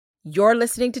You're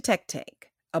listening to Tech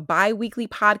Tank, a bi-weekly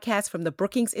podcast from the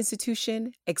Brookings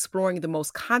Institution exploring the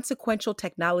most consequential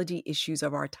technology issues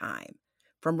of our time.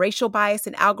 From racial bias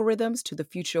and algorithms to the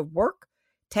future of work,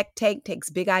 Tech Tank takes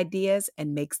big ideas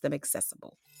and makes them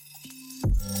accessible.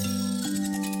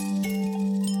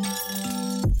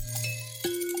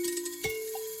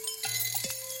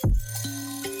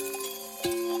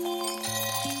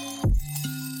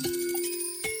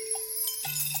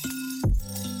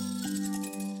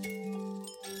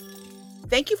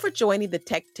 Thank you for joining the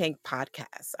Tech Tank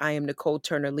podcast. I am Nicole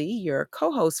Turner Lee, your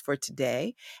co host for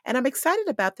today, and I'm excited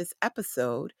about this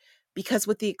episode because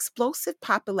with the explosive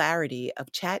popularity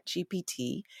of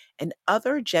ChatGPT and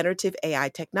other generative AI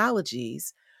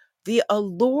technologies, the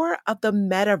allure of the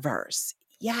metaverse,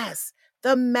 yes,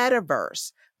 the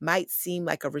metaverse, might seem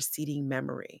like a receding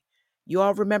memory. You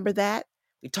all remember that?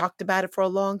 We talked about it for a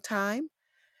long time.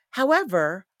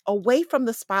 However, away from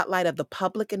the spotlight of the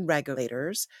public and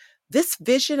regulators, this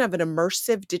vision of an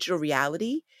immersive digital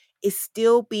reality is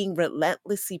still being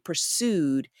relentlessly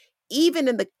pursued, even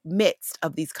in the midst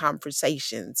of these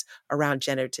conversations around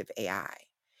generative AI.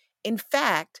 In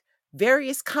fact,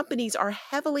 various companies are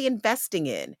heavily investing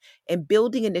in and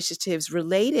building initiatives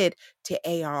related to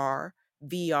AR,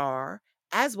 VR,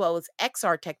 as well as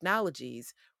XR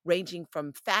technologies, ranging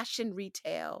from fashion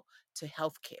retail to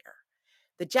healthcare.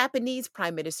 The Japanese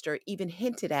prime minister even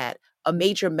hinted at a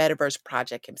major metaverse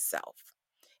project himself.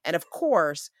 And of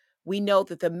course, we know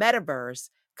that the metaverse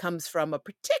comes from a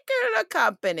particular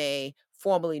company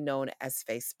formerly known as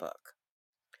Facebook.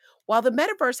 While the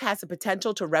metaverse has the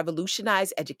potential to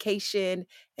revolutionize education,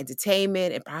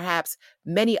 entertainment, and perhaps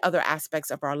many other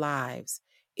aspects of our lives,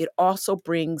 it also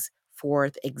brings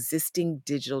forth existing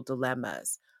digital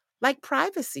dilemmas, like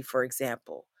privacy, for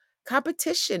example,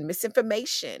 competition,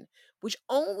 misinformation, which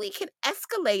only can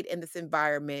escalate in this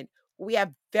environment where we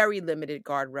have very limited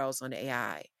guardrails on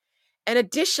AI. And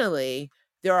additionally,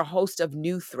 there are a host of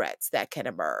new threats that can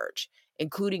emerge,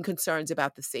 including concerns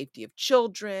about the safety of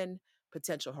children,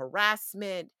 potential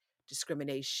harassment,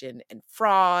 discrimination and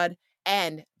fraud,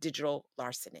 and digital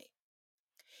larceny.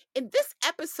 In this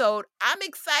episode, I'm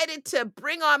excited to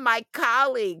bring on my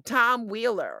colleague, Tom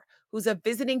Wheeler, who's a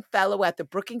visiting fellow at the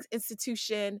Brookings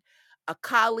Institution, a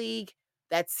colleague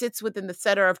that sits within the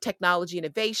Center of Technology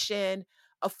Innovation,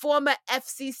 a former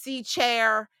FCC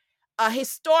chair, a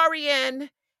historian,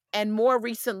 and more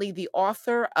recently, the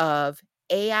author of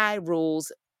AI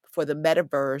Rules for the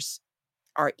Metaverse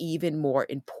Are Even More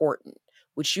Important,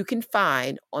 which you can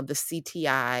find on the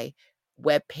CTI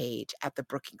webpage at the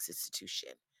Brookings Institution.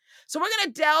 So we're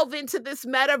going to delve into this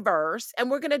metaverse, and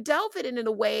we're going to delve it in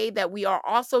a way that we are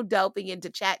also delving into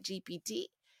ChatGPT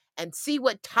and see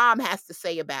what Tom has to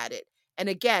say about it. And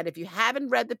again, if you haven't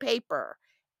read the paper,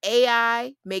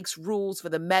 AI makes rules for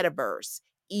the metaverse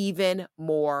even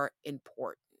more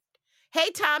important. Hey,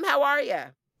 Tom, how are you?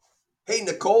 Hey,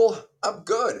 Nicole, I'm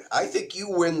good. I think you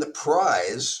win the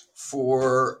prize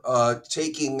for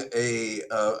taking a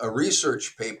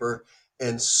research paper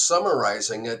and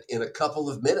summarizing it in a couple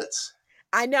of minutes.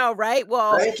 I know, right?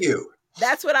 Well, Thank you.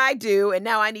 that's what I do. And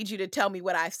now I need you to tell me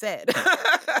what I said.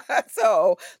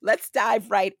 So let's dive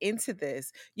right into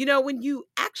this. You know, when you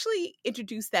actually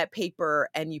introduced that paper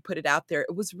and you put it out there,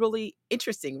 it was really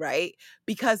interesting, right?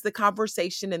 Because the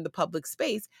conversation in the public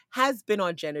space has been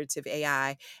on generative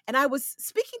AI. And I was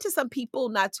speaking to some people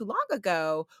not too long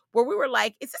ago where we were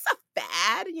like, is this a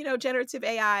fad, generative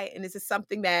AI? And is this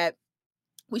something that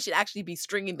we should actually be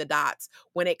stringing the dots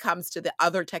when it comes to the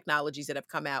other technologies that have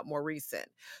come out more recent.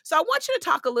 So I want you to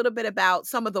talk a little bit about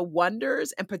some of the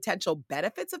wonders and potential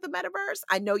benefits of the metaverse.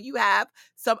 I know you have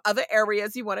some other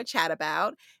areas you want to chat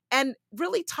about and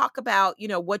really talk about,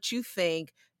 what you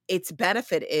think its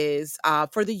benefit is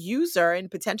for the user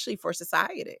and potentially for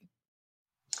society.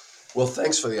 Well,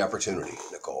 thanks for the opportunity,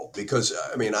 Nicole, because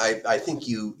I think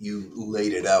you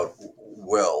laid it out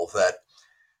well that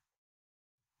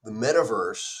the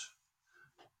metaverse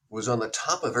was on the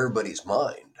top of everybody's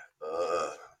mind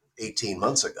 18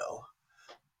 months ago.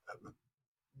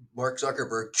 Mark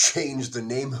Zuckerberg changed the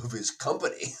name of his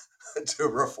company to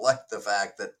reflect the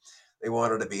fact that they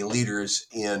wanted to be leaders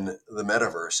in the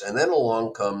metaverse. And then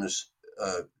along comes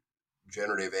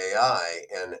generative AI,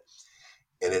 and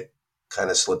it kind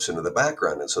of slips into the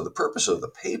background. And so the purpose of the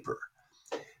paper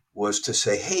was to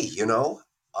say, hey,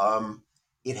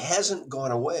 it hasn't gone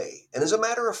away. And as a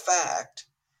matter of fact,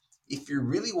 if you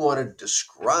really want to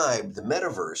describe the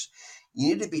metaverse, you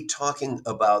need to be talking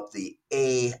about the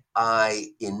AI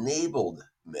enabled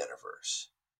metaverse,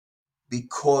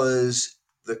 because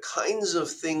the kinds of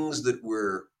things that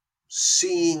we're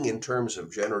seeing in terms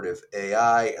of generative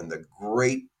AI and the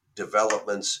great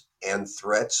developments and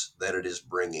threats that it is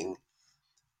bringing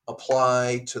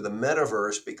apply to the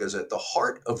metaverse, because at the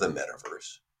heart of the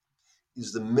metaverse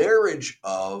is the marriage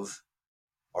of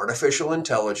artificial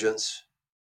intelligence,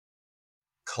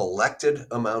 collected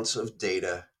amounts of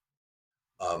data,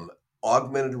 um,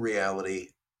 augmented reality,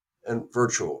 and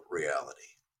virtual reality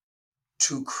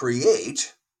to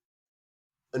create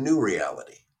a new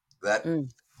reality that, Mm,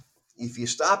 if you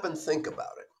stop and think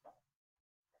about it,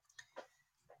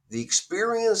 the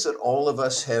experience that all of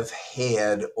us have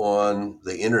had on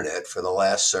the internet for the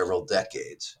last several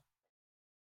decades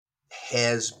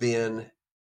has been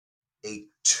a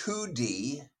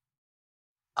 2D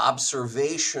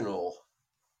observational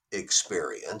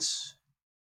experience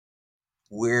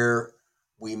where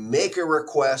we make a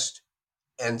request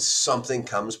and something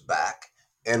comes back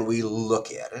and we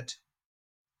look at it.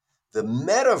 The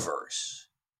metaverse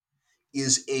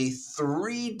is a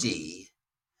 3D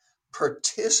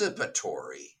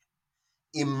participatory,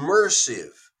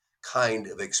 immersive kind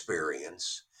of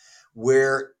experience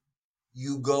where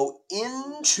you go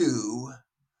into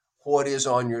what is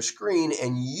on your screen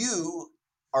and you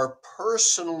are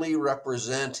personally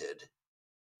represented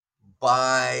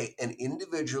by an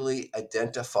individually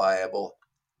identifiable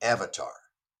avatar.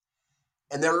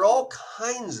 And there are all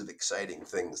kinds of exciting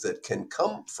things that can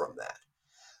come from that.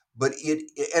 But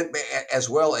as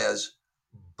well as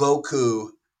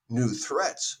beaucoup new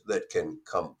threats that can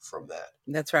come from that.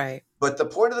 that's right. But the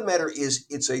point of the matter is,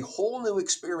 it's a whole new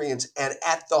experience, and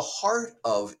at the heart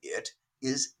of it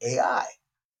is AI.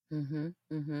 Mhm,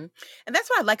 mhm. And that's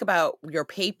what I like about your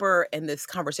paper and this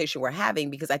conversation we're having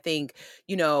because I think,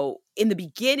 in the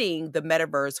beginning, the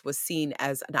metaverse was seen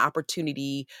as an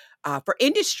opportunity for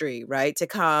industry, right? To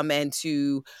come and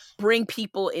to bring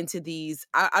people into these,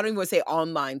 I don't even want to say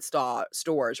online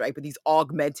stores, right? But these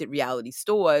augmented reality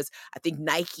stores. I think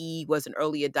Nike was an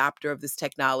early adopter of this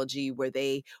technology where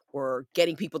they were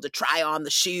getting people to try on the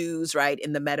shoes, right?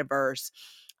 In the metaverse.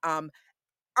 Um,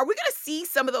 are we gonna see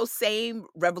some of those same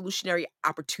revolutionary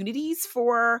opportunities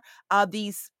for,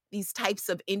 these types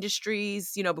of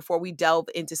industries, before we delve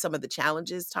into some of the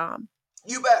challenges, Tom?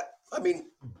 You bet. I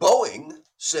mean, Boeing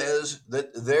says that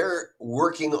they're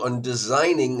working on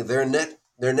designing their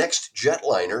next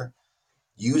jetliner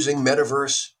using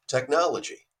metaverse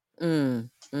technology. Mm,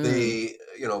 mm.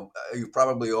 You've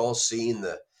probably all seen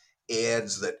the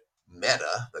ads that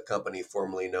Meta, the company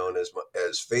formerly known as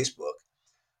Facebook,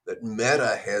 that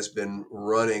Meta has been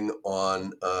running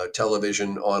on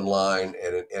television, online,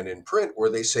 and in print, where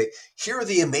they say, here are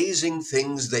the amazing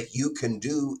things that you can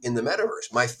do in the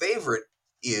metaverse. My favorite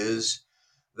is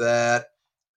that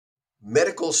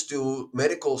medical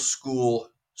school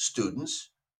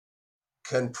students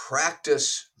can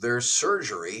practice their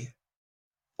surgery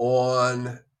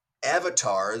on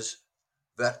avatars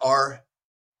that are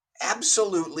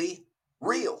absolutely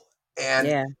real. And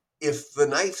Yeah. if the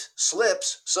knife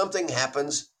slips, something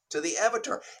happens to the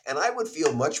avatar. And I would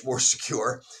feel much more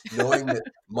secure knowing that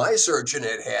my surgeon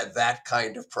had that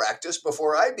kind of practice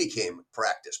before I became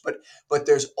practice. But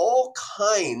there's all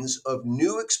kinds of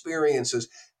new experiences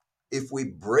if we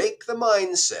break the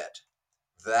mindset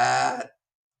that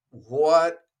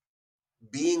what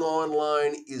being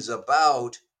online is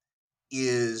about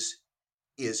is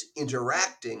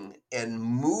interacting and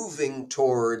moving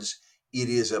towards, it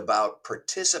is about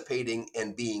participating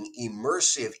and being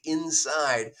immersive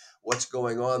inside what's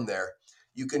going on there.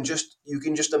 You can just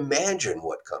imagine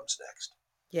what comes next.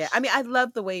 Yeah, I mean, I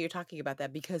love the way you're talking about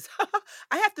that because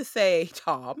I have to say,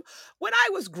 Tom, when I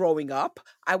was growing up,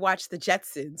 I watched the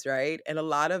Jetsons, right? And a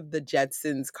lot of the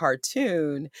Jetsons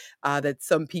cartoon that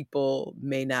some people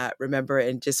may not remember.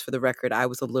 And just for the record, I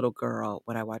was a little girl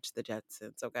when I watched the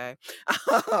Jetsons, okay?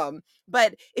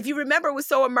 But if you remember, it was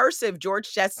so immersive.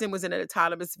 George Jetson was in an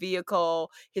autonomous vehicle.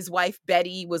 His wife,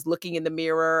 Betty, was looking in the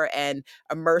mirror and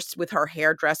immersed with her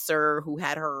hairdresser who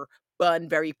had her bun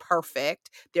very perfect.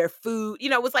 Their food,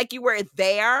 it was like you were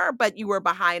there, but you were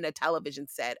behind a television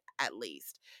set at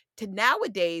least. To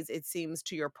nowadays, it seems,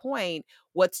 to your point,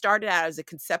 what started out as a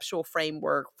conceptual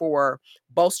framework for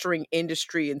bolstering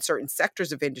industry in certain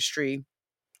sectors of industry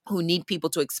who need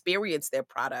people to experience their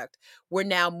product, we're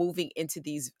now moving into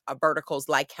these verticals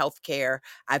like healthcare.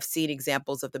 I've seen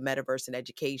examples of the metaverse in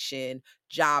education,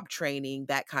 job training,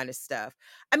 that kind of stuff.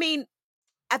 I mean,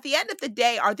 at the end of the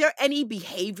day, are there any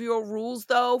behavioral rules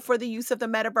though for the use of the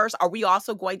metaverse? Are we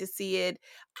also going to see it?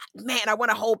 Man, I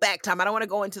want to hold back time. I don't want to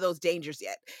go into those dangers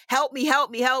yet. Help me, help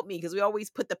me, help me, because we always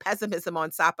put the pessimism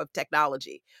on top of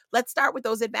technology. Let's start with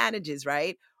those advantages,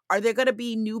 right? Are there going to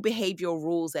be new behavioral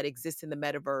rules that exist in the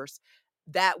metaverse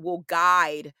that will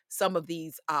guide some of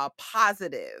these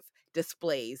positive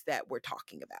displays that we're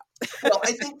talking about. Well,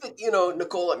 I think that,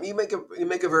 Nicole, you make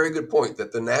a very good point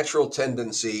that the natural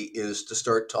tendency is to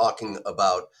start talking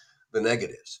about the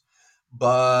negatives.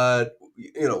 But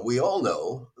we all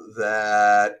know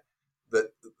that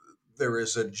there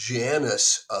is a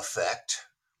Janus effect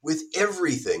with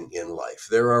everything in life.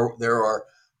 There are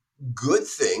good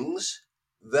things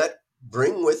that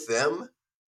bring with them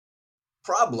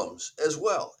problems as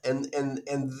well, and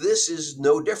this is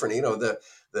no different.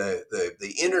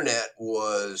 The internet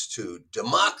was to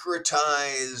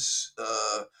democratize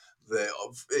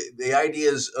the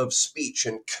ideas of speech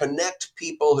and connect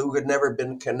people who had never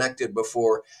been connected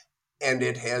before, and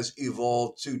it has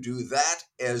evolved to do that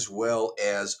as well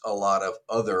as a lot of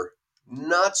other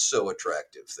not so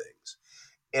attractive things.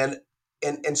 And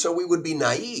so we would be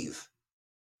naive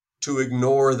to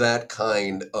ignore that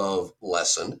kind of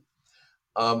lesson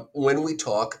when we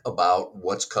talk about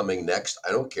what's coming next.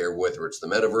 I don't care whether it's the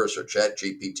metaverse or chat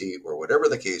GPT or whatever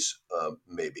the case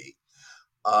may be.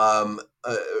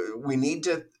 We need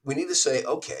to say,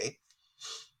 okay,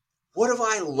 what have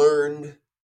I learned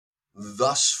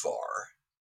thus far,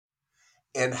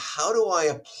 and how do I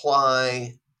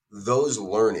apply those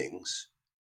learnings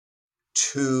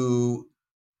to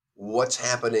what's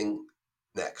happening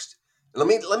next? Let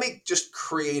me just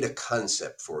create a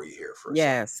concept for you here for a second.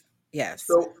 Yes. Yes.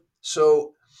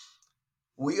 So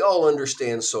we all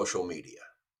understand social media.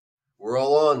 We're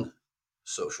all on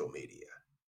social media.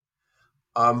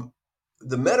 Um,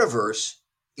 the metaverse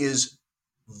is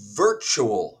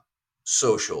virtual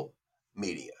social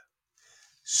media,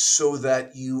 so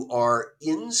that you are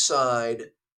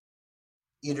inside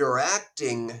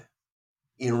interacting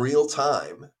in real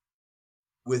time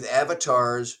with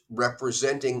avatars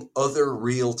representing other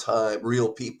real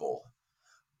people,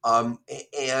 and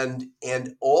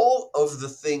all of the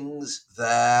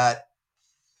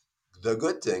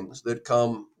good things that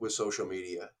come with social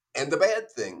media and the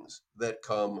bad things that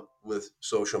come with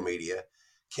social media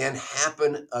can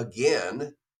happen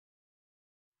again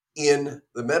in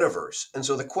the metaverse. And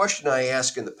so the question I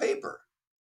ask in the paper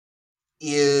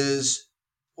is,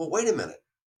 well, wait a minute.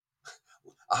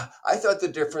 I thought the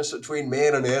difference between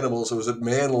man and animals was that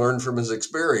man learned from his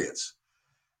experience.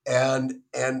 And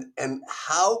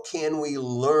how can we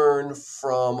learn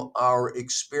from our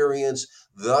experience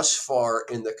thus far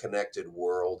in the connected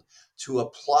world to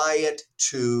apply it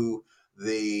to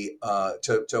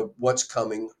to what's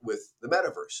coming with the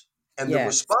metaverse? And the Yes.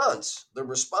 response the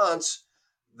response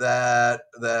that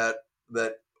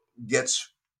gets,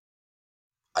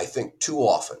 I think, too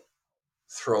often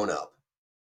thrown up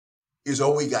is,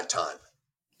 oh, we got time.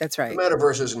 That's The right.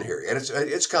 metaverse isn't here yet.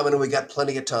 It's coming, and we got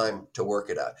plenty of time to work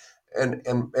it out.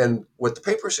 And what the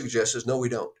paper suggests is, no, we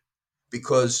don't,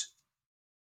 because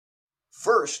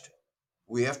first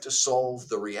we have to solve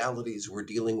the realities we're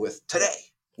dealing with today.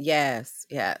 Yes.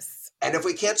 Yes. And if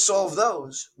we can't solve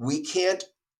those, we can't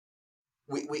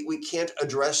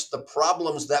address the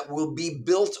problems that will be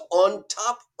built on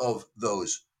top of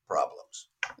those problems.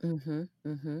 Mhm,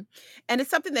 mhm. And it's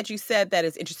something that you said that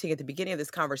is interesting at the beginning of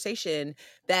this conversation,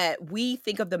 that we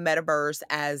think of the metaverse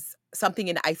as something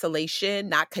in isolation,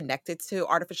 not connected to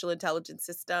artificial intelligence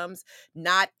systems,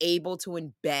 not able to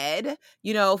embed,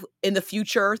 in the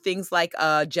future, things like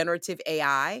generative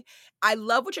AI. I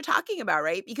love what you're talking about,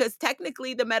 right? Because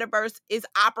technically the metaverse is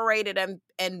operated and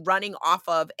running off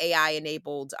of AI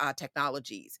enabled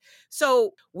technologies.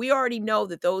 So we already know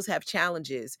that those have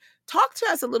challenges. Talk to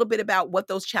us a little bit about what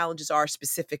those challenges are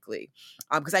specifically.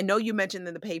 Because I know you mentioned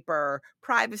in the paper,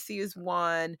 privacy is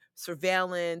one,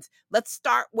 surveillance. Let's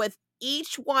start with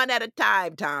each one at a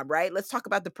time, Tom, right? Let's talk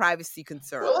about the privacy Well,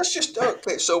 concerns. let's just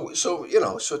okay. So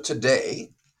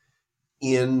today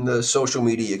in the social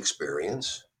media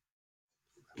experience,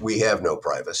 we have no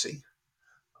privacy.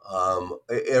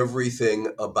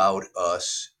 Everything about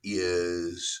us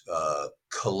is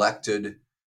collected,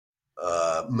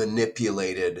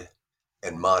 manipulated,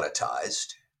 and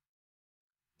monetized,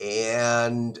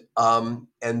 and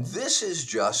this is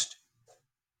just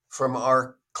from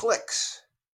our clicks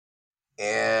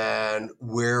and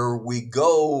where we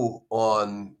go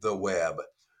on the web,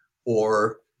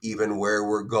 or even where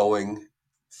we're going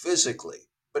physically.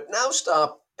 But now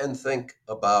stop and think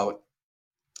about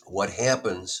what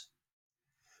happens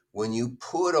when you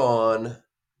put on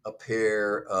a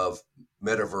pair of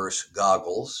metaverse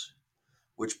goggles,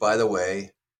 which, by the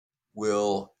way,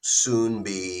 will soon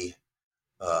be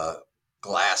uh,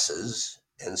 glasses,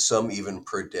 and some even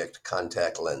predict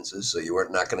contact lenses. So you are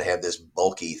not going to have this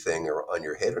bulky thing on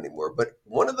your head anymore. But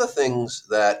one of the things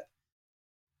that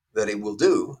it will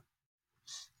do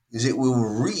is it will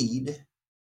read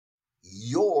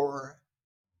your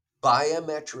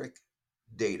biometric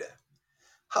data.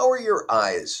 How are your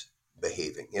eyes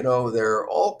behaving? There are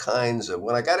all kinds of.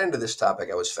 When I got into this topic,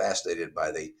 I was fascinated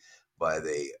by the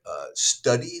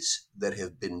studies that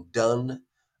have been done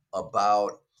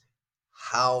about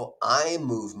how eye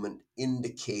movement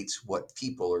indicates what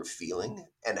people are feeling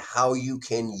and how you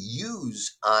can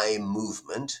use eye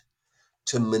movement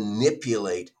to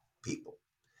manipulate people.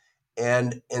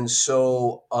 And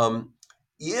so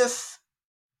if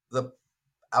the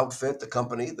outfit, the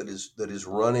company that is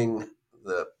running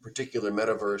the particular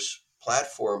metaverse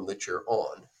platform that you're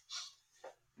on,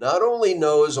 not only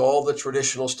knows all the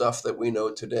traditional stuff that we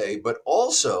know today, but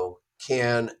also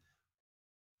can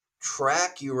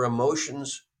track your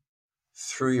emotions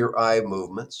through your eye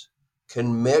movements,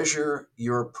 can measure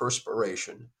your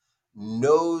perspiration,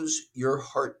 knows your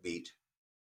heartbeat,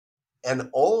 and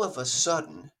all of a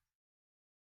sudden,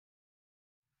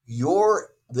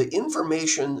 the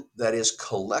information that is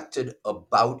collected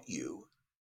about you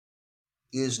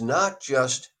is not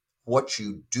just what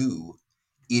you do,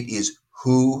 it is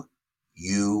who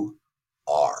you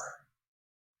are.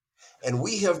 And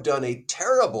we have done a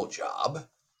terrible job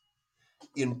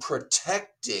in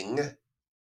protecting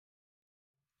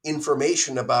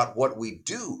information about what we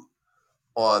do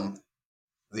on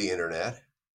the internet.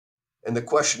 And the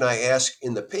question I ask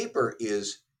in the paper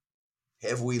is,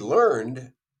 have we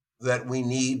learned that we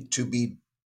need to be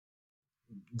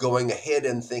going ahead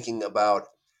and thinking about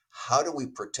how do we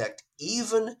protect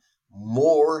even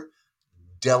more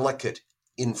delicate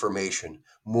information,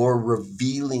 more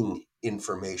revealing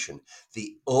information,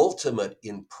 the ultimate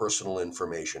in personal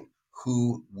information,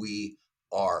 who we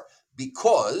are?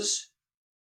 Because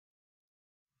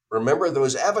remember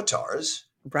those avatars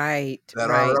Right, that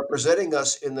are right. representing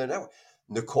us in the network.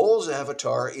 Nicole's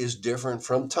avatar is different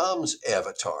from Tom's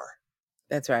avatar,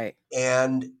 That's right.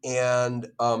 and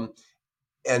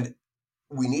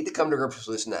we need to come to grips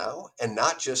with this now, and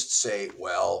not just say,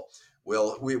 "Well,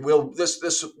 we'll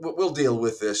deal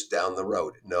with this down the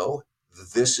road." No,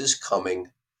 this is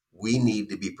coming. We need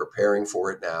to be preparing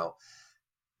for it now.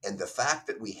 And the fact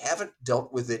that we haven't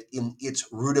dealt with it in its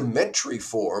rudimentary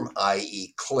form,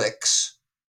 i.e., clicks,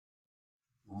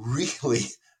 really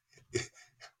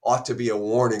ought to be a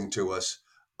warning to us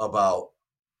about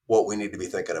what we need to be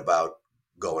thinking about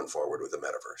going forward with the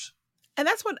metaverse. And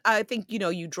that's what I think,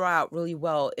 you draw out really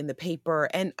well in the paper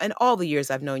and all the years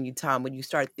I've known you, Tom, when you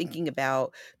start thinking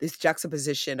about this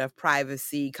juxtaposition of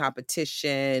privacy,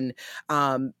 competition,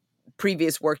 um,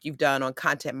 previous work you've done on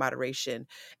content moderation.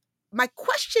 My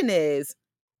question is,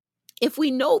 if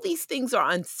we know these things are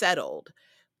unsettled,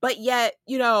 but yet,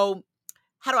 how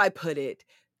do I put it?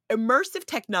 Immersive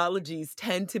technologies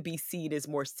tend to be seen as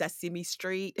more Sesame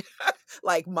Street,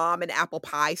 like mom and apple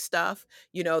pie stuff.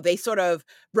 They sort of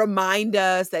remind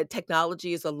us that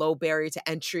technology is a low barrier to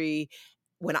entry.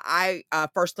 When I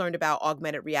first learned about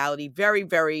augmented reality, very,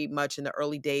 very much in the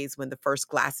early days when the first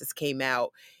glasses came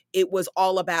out, it was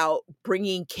all about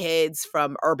bringing kids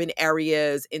from urban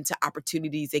areas into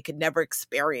opportunities they could never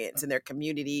experience in their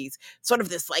communities, sort of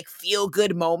this like feel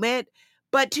good moment.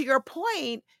 But to your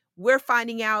point, we're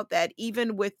finding out that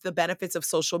even with the benefits of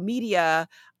social media,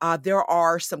 there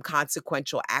are some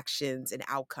consequential actions and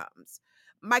outcomes.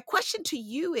 My question to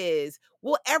you is,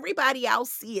 will everybody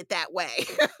else see it that way?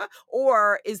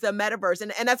 Or is the metaverse,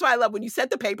 and that's why I love when you sent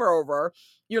the paper over,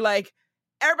 you're like,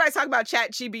 everybody's talking about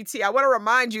chat GBT. I want to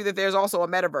remind you that there's also a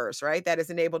metaverse, right? That is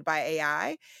enabled by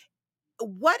AI.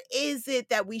 What is it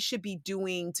that we should be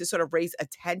doing to sort of raise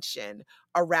attention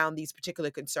around these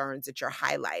particular concerns that you're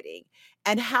highlighting?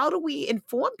 And how do we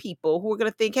inform people who are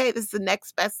going to think, hey, this is the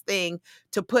next best thing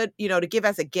to put, to give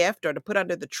as a gift or to put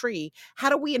under the tree? How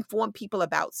do we inform people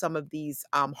about some of these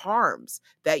harms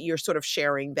that you're sort of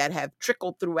sharing that have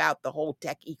trickled throughout the whole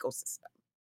tech ecosystem?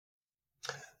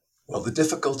 Well, the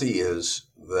difficulty is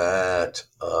that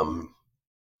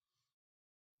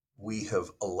we have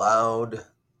allowed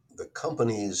the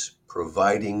companies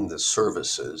providing the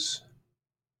services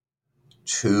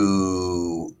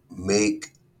to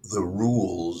make the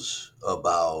rules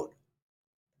about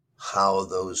how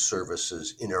those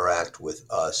services interact with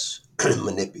us,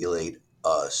 manipulate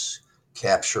us,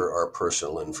 capture our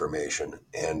personal information,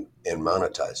 and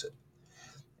monetize it.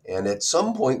 And at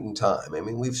some point in time, I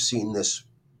mean, we've seen this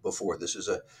before. This is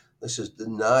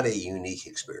not a unique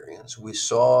experience. We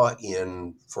saw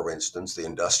in, for instance, the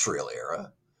industrial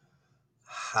era,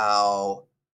 how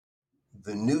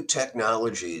the new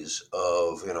technologies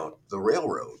of, the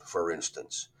railroad, for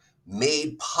instance,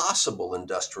 made possible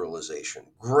industrialization,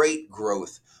 great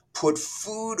growth, put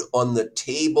food on the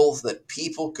table that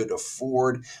people could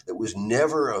afford that was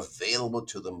never available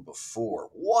to them before.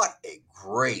 What a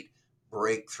great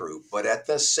breakthrough. But at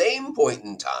the same point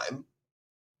in time,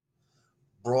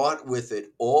 brought with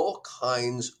it all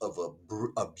kinds of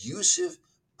abusive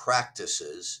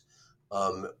practices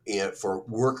and for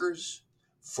workers,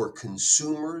 for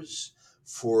consumers,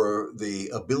 for the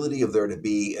ability of there to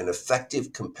be an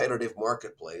effective competitive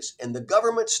marketplace. And the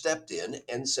government stepped in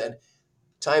and said,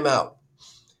 time out.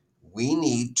 We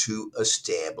need to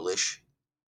establish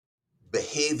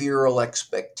behavioral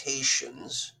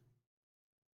expectations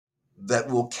that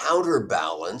will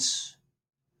counterbalance,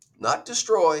 not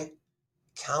destroy,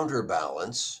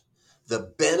 counterbalance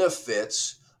the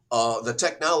benefits, the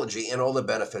technology and all the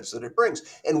benefits that it brings.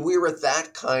 And we're at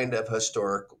that kind of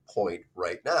historical point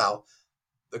right now.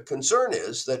 The concern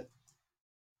is that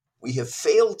we have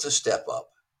failed to step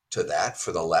up to that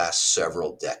for the last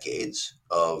several decades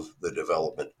of the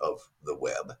development of the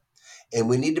web. And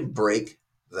we need to break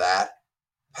that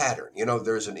pattern. You know,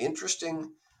 there's an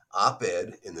interesting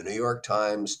op-ed in the New York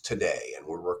Times today, and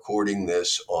we're recording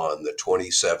this on the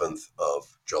 27th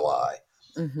of July.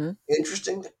 Mm-hmm.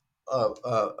 Interesting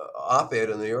op-ed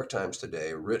in the New York Times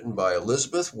today, written by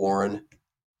Elizabeth Warren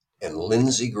and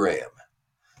Lindsey Graham,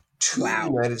 two Wow.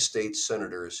 United States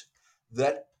senators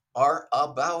that are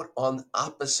about on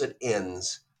opposite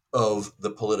ends of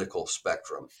the political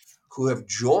spectrum, who have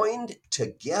joined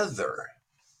together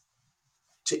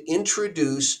to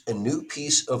introduce a new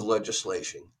piece of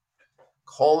legislation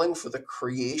calling for the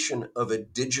creation of a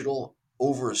digital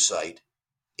oversight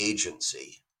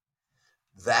agency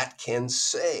that can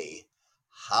say,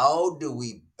 how do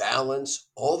we balance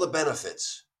all the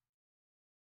benefits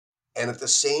and at the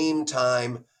same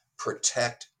time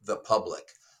protect the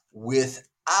public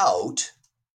without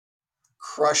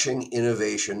crushing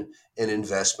innovation and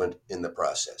investment in the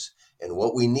process? And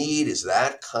what we need is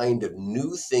that kind of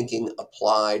new thinking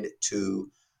applied to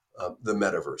the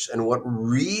metaverse. And what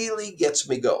really gets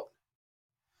me going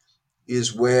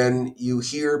is when you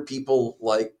hear people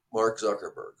like Mark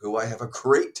Zuckerberg, who I have a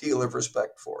great deal of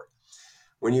respect for.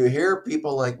 When you hear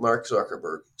people like Mark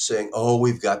Zuckerberg saying, oh,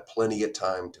 we've got plenty of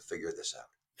time to figure this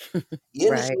out.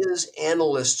 In Right. his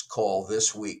analyst call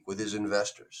this week with his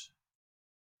investors,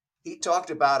 he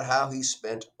talked about how he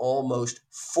spent almost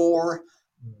 4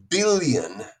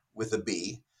 billion with a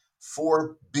B,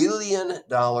 $4 billion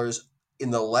in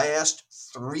the last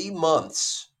 3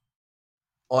 months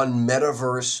on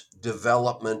metaverse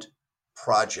development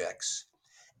projects.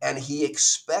 And he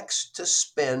expects to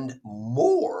spend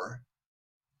more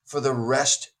for the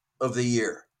rest of the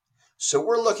year. So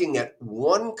we're looking at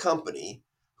one company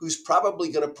who's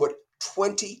probably going to put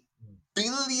 $20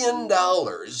 billion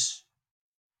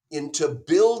into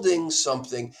building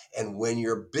something. And when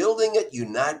you're building it, you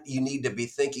need to be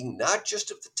thinking not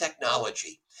just of the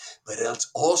technology, but let's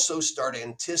also start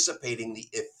anticipating the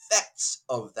effects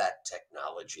of that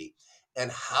technology. And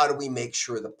how do we make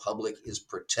sure the public is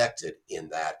protected in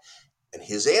that? And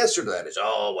his answer to that is,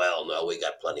 oh, well, no, we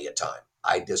got plenty of time.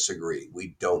 I disagree.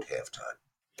 We don't have time.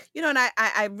 And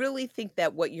I really think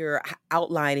that what you're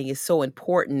outlining is so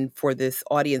important for this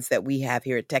audience that we have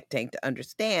here at Tech Tank to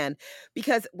understand,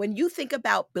 because when you think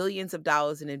about billions of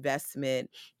dollars in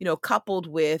investment, coupled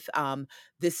with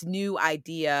this new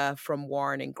idea from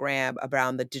Warren and Graham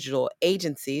around the digital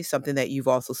agency, something that you've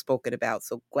also spoken about.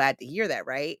 So glad to hear that,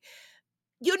 right?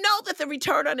 You know that the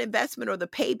return on investment or the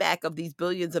payback of these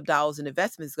billions of dollars in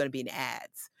investment is going to be in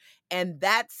ads. And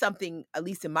that's something, at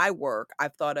least in my work,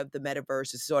 I've thought of the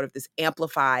metaverse as sort of this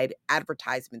amplified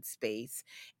advertisement space.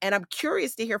 And I'm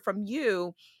curious to hear from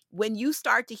you when you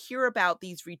start to hear about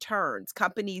these returns,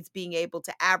 companies being able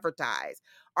to advertise.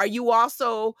 Are you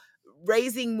also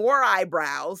raising more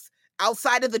eyebrows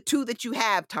outside of the two that you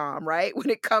have, Tom, right? When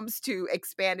it comes to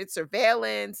expanded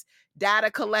surveillance,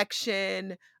 data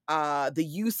collection, the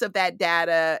use of that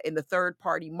data in the third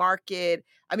party market.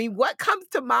 I mean, what comes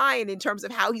to mind in terms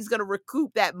of how he's going to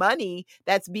recoup that money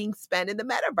that's being spent in the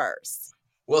metaverse?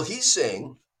 Well, he's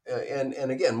saying,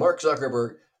 and again, Mark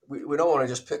Zuckerberg. We don't want to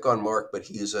just pick on Mark, but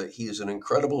he is an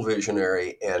incredible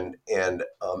visionary, and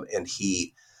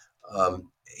he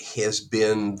has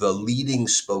been the leading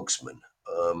spokesman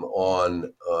on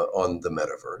the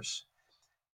metaverse,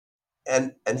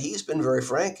 and he's been very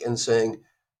frank in saying,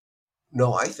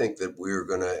 no, I think that we're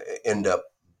going to end up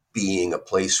being a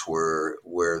place where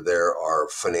there are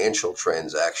financial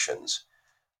transactions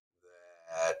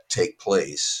that take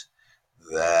place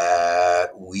that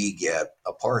we get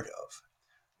a part of.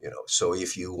 So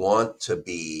if you want to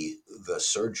be the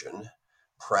surgeon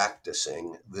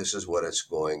practicing, this is what it's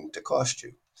going to cost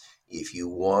you. if you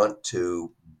want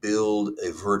to build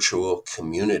a virtual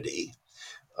community,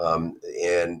 and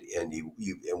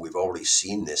we've already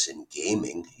seen this in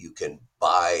gaming. You can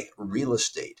buy real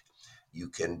estate, you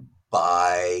can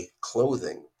buy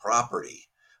clothing, property,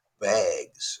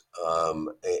 bags,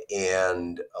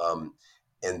 and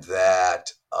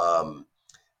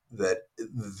that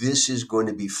this is going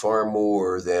to be far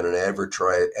more than an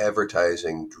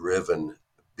advertising driven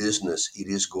business. It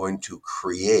is going to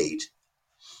create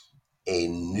a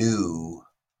new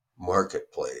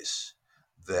marketplace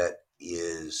that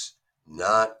is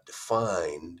not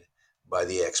defined by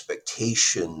the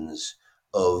expectations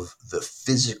of the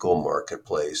physical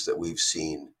marketplace that we've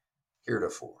seen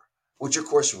heretofore, which of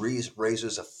course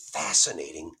raises a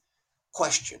fascinating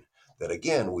question that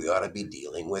again we ought to be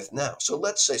dealing with now. So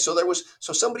let's say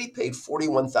somebody paid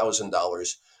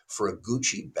 $41,000 for a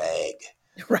Gucci bag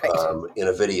Right. in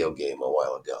a video game a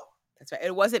while ago. That's right.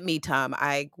 It wasn't me, Tom.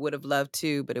 I would have loved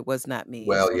to, but it was not me. I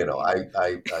Well, just want to let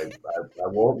you know. I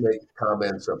won't make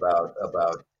comments about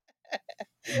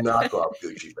knockoff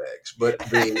Gucci bags, but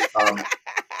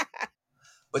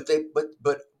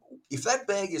if that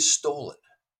bag is stolen,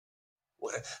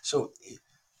 so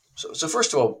so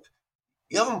first of all,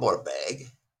 you haven't bought a bag.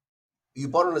 You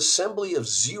bought an assembly of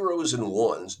zeros and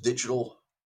ones, digital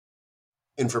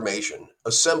information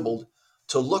assembled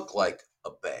to look like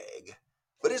a bag,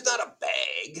 but it's not a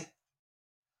bag.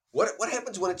 What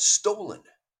happens when it's stolen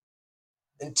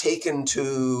and taken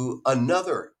to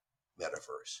another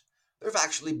metaverse? There have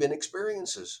actually been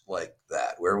experiences like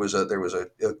that, where there was a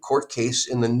court case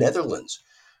in the Netherlands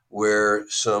where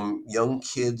some young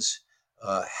kids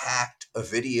hacked a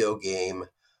video game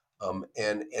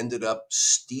and ended up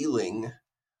stealing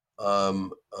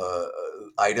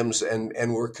items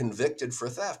and were convicted for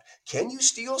theft. Can you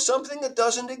steal something that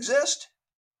doesn't exist?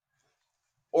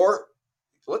 Or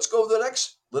let's go to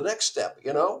the next step.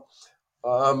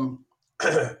 Um,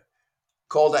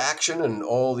 call to action and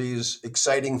all these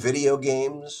exciting video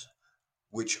games,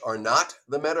 which are not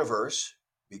the metaverse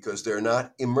because they're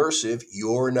not immersive.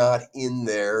 You're not in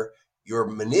there. You're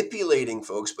manipulating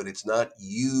folks, but it's not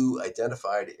you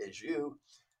identified as you.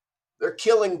 They're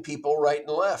killing people right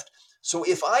and left. So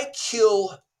if I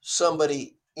kill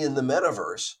somebody in the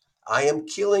metaverse, I am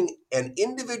killing an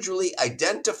individually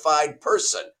identified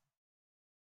person,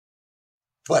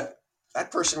 but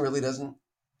that person really doesn't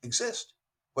exist.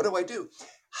 What do I do?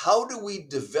 How do we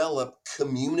develop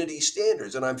community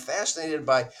standards? And I'm fascinated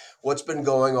by what's been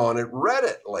going on at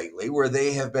Reddit lately, where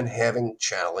they have been having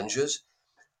challenges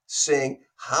saying,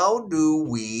 how do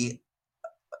we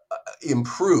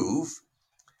improve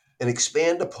and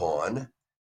expand upon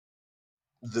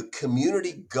the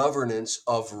community governance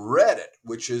of Reddit,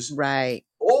 which is Right.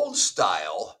 old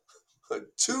style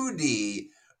 2D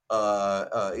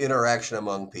interaction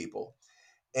among people.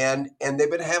 And they've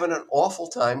been having an awful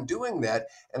time doing that.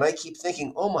 And I keep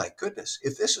thinking, oh my goodness,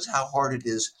 if this is how hard it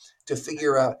is to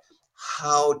figure out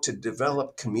how to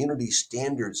develop community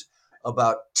standards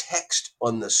about text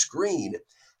on the screen,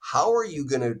 how are you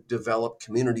going to develop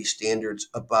community standards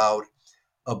about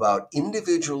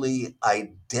individually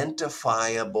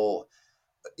identifiable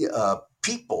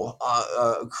people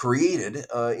created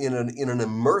in an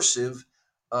immersive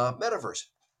metaverse?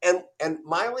 And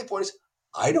my only point is,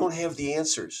 I don't have the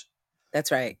answers,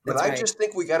 That's right. but That's I right. just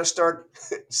think we got to start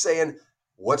saying,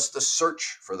 what's the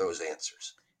search for those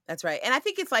answers? That's right. And I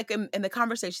think it's like in the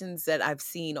conversations that I've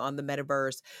seen on the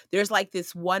metaverse, there's like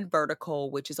this one vertical,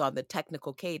 which is on the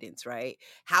technical cadence, right?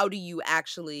 How do you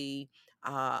actually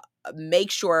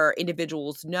make sure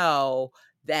individuals know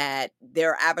that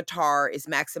their avatar is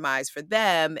maximized for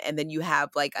them? And then you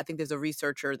have, like, I think there's a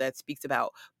researcher that speaks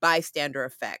about bystander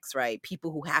effects, right?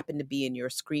 People who happen to be in your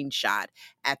screenshot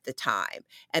at the time.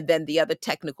 And then the other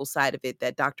technical side of it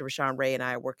that Dr. Rashawn Ray and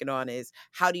I are working on is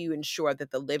how do you ensure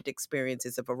that the lived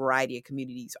experiences of a variety of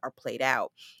communities are played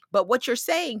out? But what you're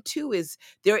saying too is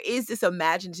there is this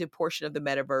imaginative portion of the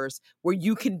metaverse where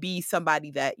you can be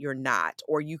somebody that you're not,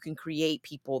 or you can create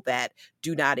people that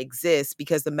do not exist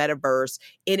because the metaverse,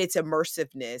 in its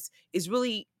immersiveness, is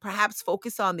really perhaps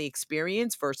focused on the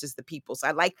experience versus the people. So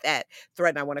I like that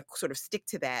thread and I want to sort of stick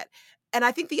to that. And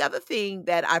I think the other thing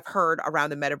that I've heard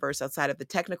around the metaverse outside of the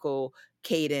technical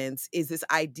cadence is this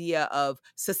idea of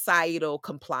societal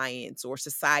compliance or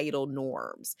societal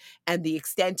norms and the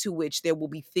extent to which there will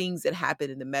be things that happen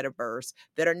in the metaverse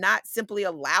that are not simply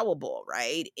allowable,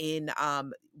 right, in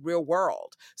real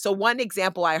world. So one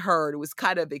example I heard, it was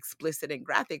kind of explicit and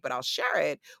graphic, but I'll share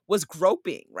it, was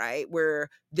groping, right, where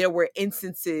there were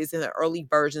instances in the early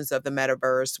versions of the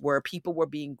metaverse where people were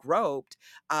being groped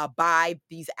by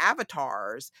these avatars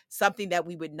avatars, something that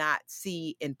we would not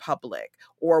see in public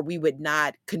or we would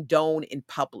not condone in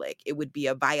public. It would be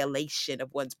a violation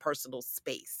of one's personal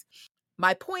space.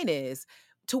 My point is,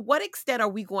 to what extent are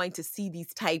we going to see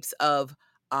these types of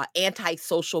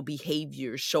antisocial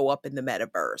behaviors show up in the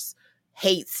metaverse?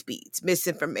 Hate speech,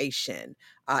 misinformation,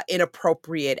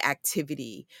 inappropriate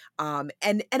activity, and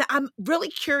I'm really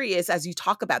curious as you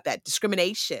talk about that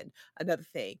discrimination. Another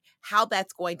thing, how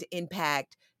that's going to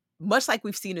impact, much like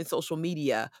we've seen in social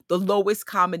media, the lowest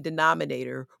common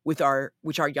denominator with our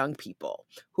which are young people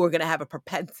who are going to have a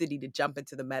propensity to jump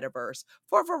into the metaverse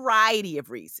for a variety of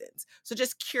reasons. So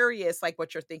just curious, like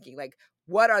what you're thinking, like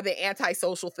what are the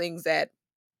antisocial things that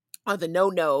are the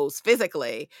no-nos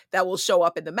physically that will show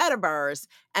up in the metaverse?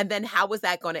 And then how is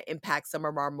that going to impact some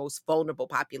of our most vulnerable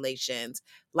populations,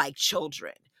 like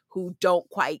children who don't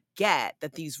quite get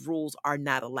that these rules are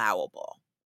not allowable?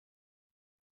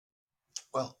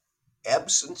 Well,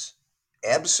 absent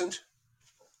a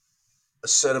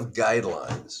set of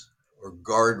guidelines or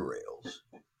guardrails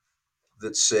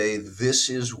that say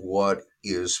this is what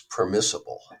is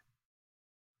permissible,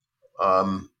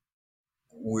 um,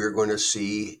 we're going to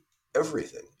see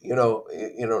everything.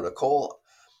 Nicole,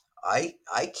 I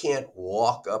can't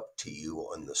walk up to you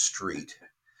on the street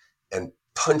and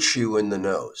punch you in the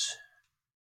nose.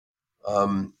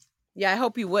 Um, Yeah, I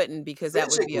hope you wouldn't because that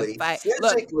would be a physically, fight.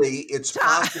 Look, physically, it's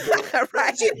Tom, possible.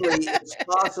 right, Physically, it's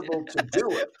possible to do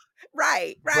it,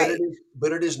 right, but right,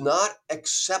 it is not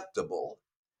acceptable,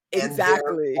 and there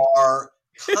exactly. are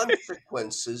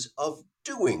consequences of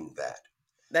doing that.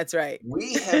 That's right.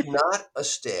 We have not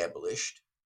established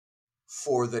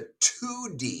for the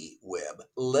 2D web,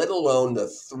 let alone the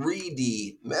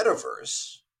 3D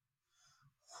metaverse,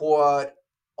 what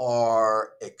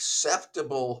are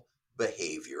acceptable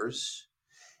behaviors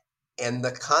and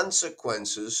the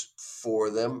consequences for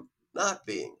them not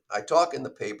being. I talk in the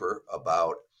paper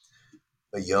about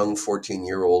a young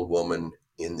 14-year-old woman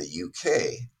in the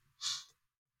UK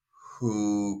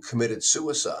who committed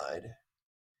suicide,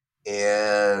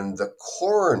 and the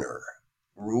coroner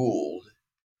ruled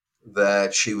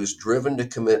that she was driven to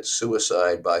commit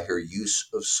suicide by her use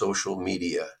of social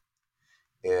media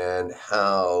and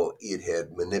how it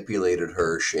had manipulated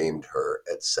her, shamed her,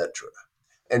 etc.,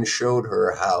 and showed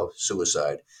her how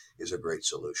suicide is a great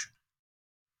solution.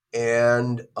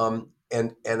 And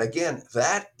again,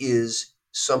 that is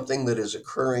something that is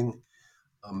occurring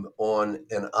on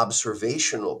an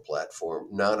observational platform,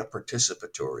 not a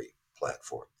participatory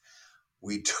platform.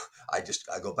 We, I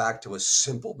go back to a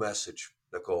simple message,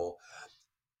 Nicole.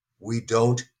 We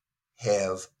don't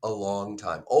have a long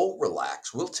time. Oh,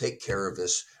 relax. We'll take care of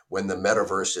this when the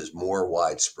metaverse is more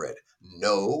widespread.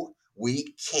 No,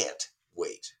 we can't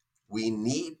wait. We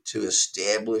need to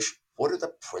establish what are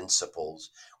the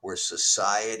principles where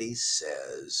society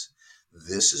says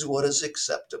this is what is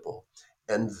acceptable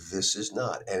and this is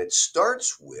not. And it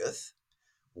starts with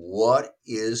what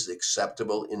is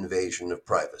acceptable invasion of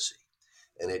privacy.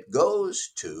 And it goes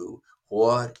to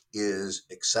what is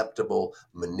acceptable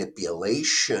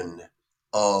manipulation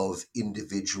of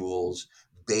individuals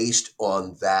based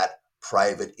on that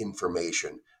private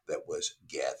information that was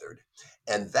gathered.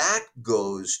 And that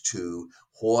goes to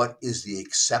what is the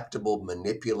acceptable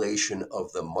manipulation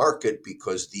of the market,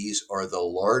 because these are the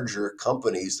larger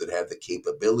companies that have the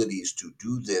capabilities to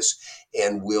do this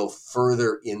and will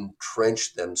further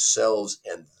entrench themselves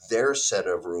and their set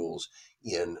of rules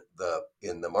in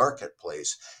the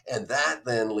marketplace. And that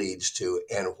then leads to,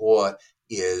 and what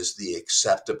is the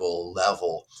acceptable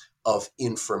level of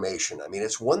information? I mean,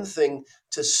 it's one thing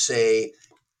to say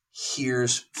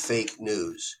here's fake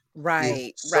news.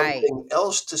 Right, It's right. something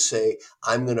else to say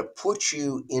I'm going to put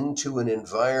you into an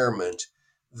environment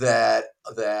that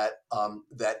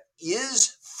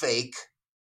is fake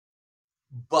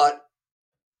but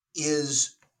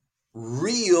is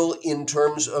real in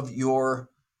terms of your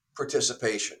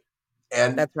participation.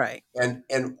 And That's right.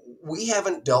 and we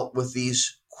haven't dealt with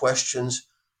these questions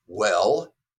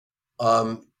well,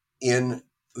 in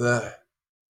the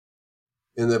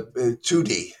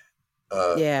 2D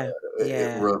Yeah,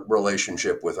 yeah.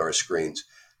 relationship with our screens.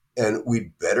 And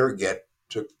we'd better get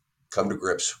to come to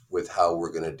grips with how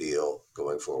we're going to deal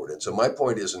going forward. And so my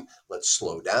point isn't let's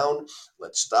slow down,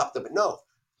 let's stop them. No,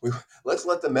 we, let's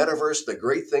let the metaverse, the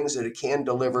great things that it can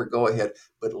deliver, go ahead.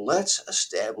 But let's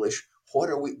establish what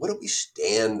do we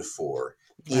stand for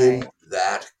in Right.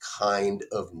 that kind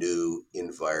of new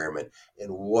environment,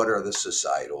 and what are the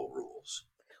societal rules?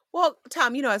 Well,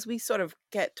 Tom, as we sort of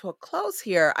get to a close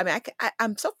here, I mean,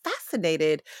 I'm so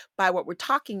fascinated by what we're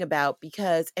talking about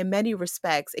because, in many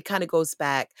respects, it kind of goes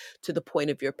back to the point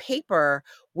of your paper,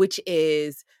 which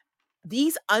is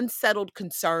these unsettled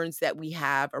concerns that we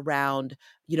have around,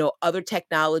 other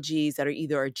technologies that are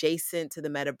either adjacent to the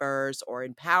metaverse or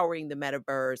empowering the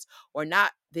metaverse or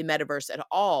not the metaverse at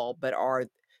all, but are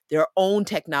their own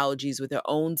technologies with their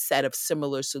own set of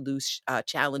similar solution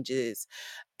challenges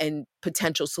and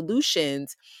potential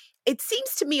solutions, it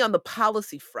seems to me on the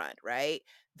policy front, right,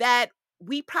 that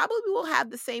we probably will have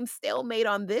the same stalemate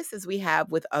on this as we have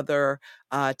with other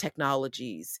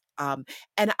technologies.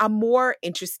 And I'm more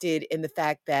interested in the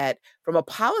fact that, from a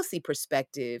policy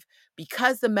perspective,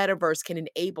 because the metaverse can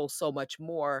enable so much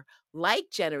more, like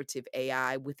generative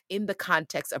AI, within the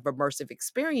context of immersive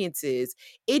experiences,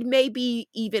 it may be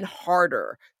even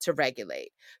harder to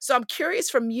regulate. So I'm curious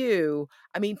from you,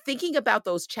 I mean, thinking about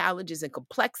those challenges and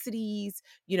complexities,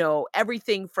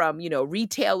 everything from,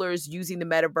 retailers using the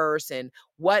metaverse and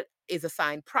what is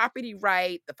assigned property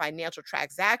right, the financial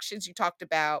transactions you talked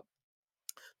about,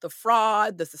 the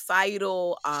fraud, the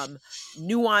societal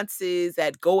nuances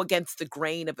that go against the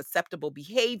grain of acceptable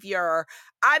behavior.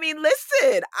 I mean,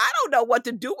 listen, I don't know what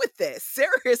to do with this.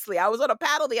 Seriously, I was on a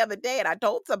panel the other day and I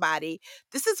told somebody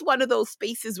this is one of those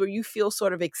spaces where you feel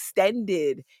sort of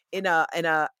extended in a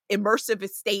immersive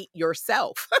state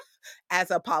yourself as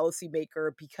a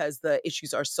policymaker because the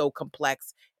issues are so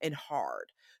complex and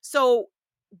hard. So,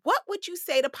 what would you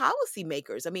say to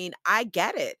policymakers? I mean, I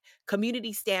get it.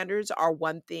 Community standards are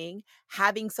one thing,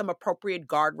 having some appropriate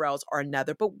guardrails are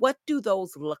another, but what do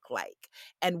those look like?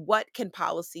 And what can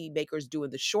policymakers do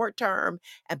in the short term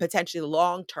and potentially the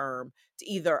long term to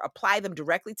either apply them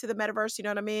directly to the metaverse, you know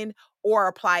what I mean? Or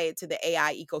apply it to the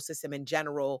AI ecosystem in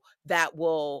general that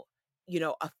will,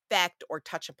 affect or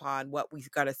touch upon what we're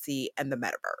going to see in the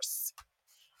metaverse.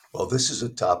 Well, this is a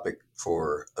topic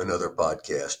for another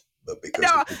podcast, but because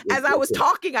No, as I was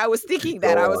talking, I was could thinking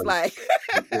that. go I was on. like,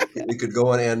 It could go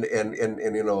on, and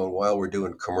while we're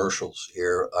doing commercials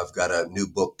here, I've got a new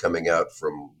book coming out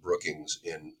from Brookings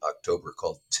in October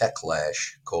called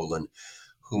Techlash: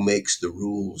 Who Makes the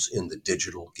Rules in the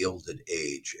Digital Gilded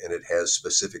Age, and it has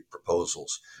specific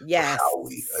proposals for yes. how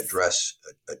we address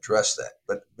that.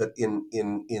 But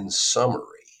in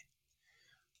summary,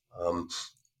 um,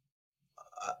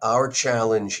 our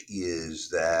challenge is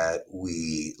that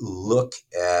we look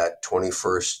at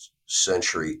 21st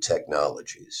century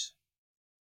technologies,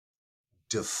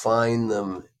 define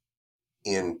them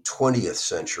in 20th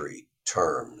century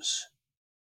terms,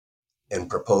 and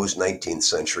propose 19th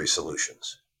century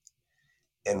solutions.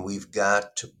 And we've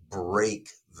got to break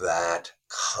that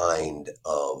kind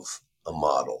of a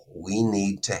model. We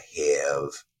need to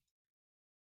have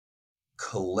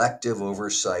collective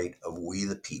oversight of we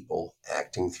the people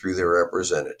acting through their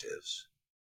representatives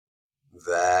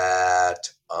that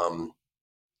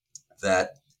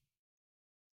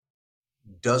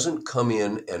doesn't come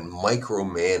in and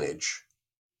micromanage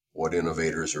what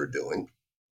innovators are doing,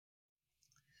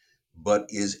 but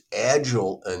is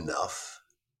agile enough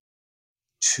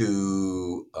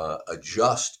to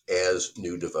adjust as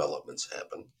new developments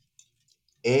happen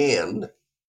and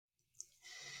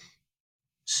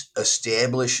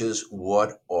establishes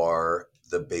what are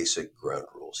the basic ground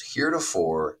rules.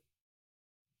 Heretofore,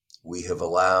 we have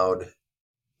allowed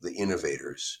the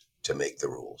innovators to make the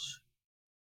rules.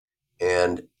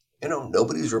 And,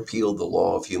 nobody's repealed the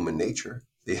law of human nature.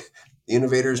 The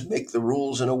innovators make the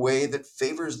rules in a way that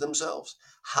favors themselves.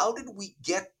 How did we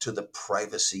get to the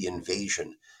privacy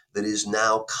invasion that is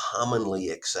now commonly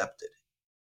accepted?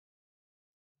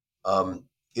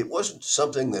 It wasn't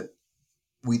something that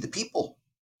we, the people,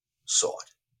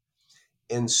 sought.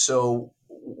 And so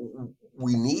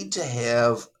we need to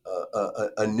have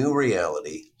a new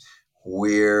reality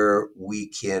where we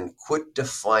can quit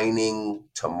defining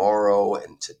tomorrow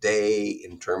and today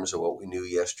in terms of what we knew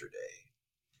yesterday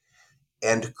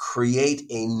and create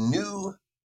a new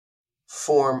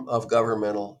form of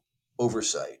governmental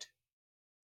oversight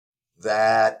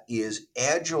that is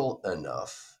agile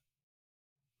enough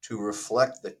to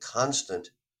reflect the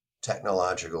constant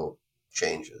technological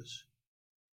changes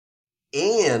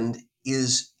and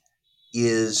is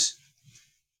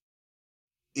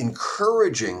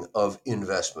encouraging of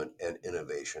investment and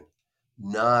innovation,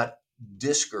 not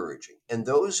discouraging. And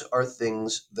those are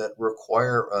things that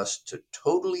require us to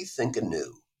totally think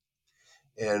anew.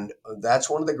 And that's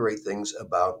one of the great things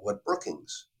about what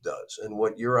Brookings does and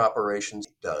what your operations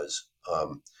does,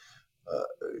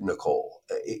 Nicole,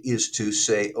 is to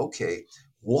say, okay,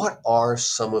 what are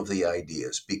some of the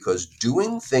ideas? Because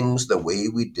doing things the way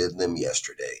we did them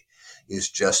yesterday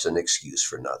is just an excuse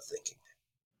for not thinking.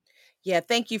 Yeah,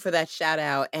 thank you for that shout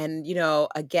out. And,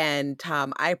 again,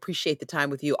 Tom, I appreciate the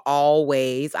time with you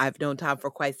always. I've known Tom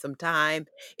for quite some time.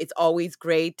 It's always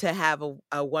great to have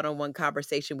a one on one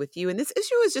conversation with you. And this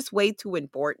issue is just way too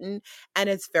important and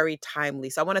it's very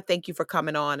timely. So I want to thank you for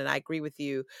coming on. And I agree with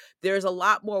you. There's a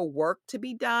lot more work to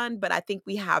be done, but I think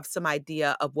we have some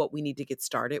idea of what we need to get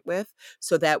started with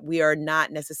so that we are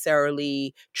not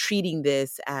necessarily treating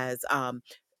this as,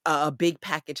 a big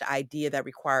package idea that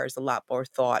requires a lot more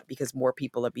thought because more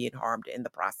people are being harmed in the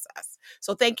process.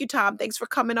 So thank you, Tom. Thanks for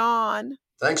coming on.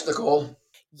 Thanks, Nicole.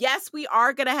 Yes, we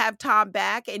are going to have Tom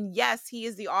back. And yes, he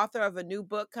is the author of a new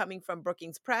book coming from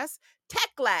Brookings Press,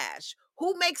 Techlash.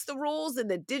 Who makes the rules in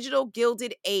the digital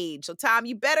gilded age? So, Tom,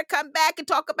 you better come back and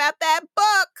talk about that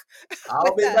book I'll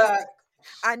with be us. back.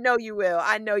 I know you will.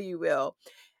 I know you will.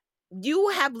 You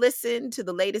have listened to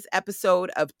the latest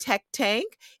episode of Tech Tank.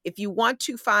 If you want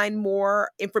to find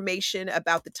more information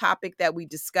about the topic that we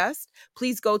discussed,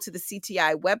 please go to the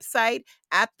CTI website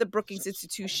at the Brookings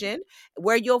Institution,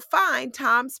 where you'll find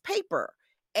Tom's paper.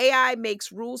 AI makes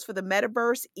rules for the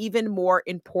metaverse even more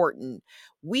important.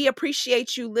 We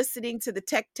appreciate you listening to the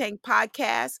Tech Tank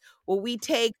podcast, where we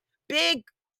take big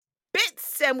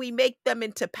bits and we make them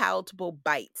into palatable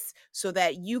bites so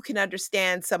that you can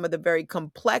understand some of the very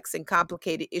complex and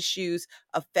complicated issues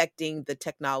affecting the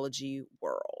technology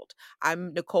world.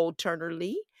 I'm Nicole Turner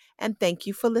Lee, and thank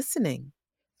you for listening.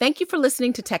 Thank you for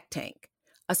listening to Tech Tank,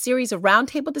 a series of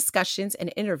roundtable discussions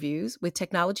and interviews with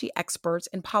technology experts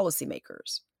and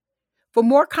policymakers. For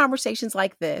more conversations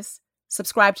like this,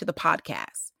 subscribe to the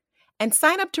podcast and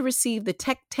sign up to receive the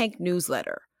Tech Tank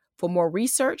newsletter for more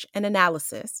research and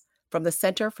analysis from the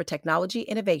Center for Technology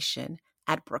Innovation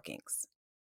at Brookings.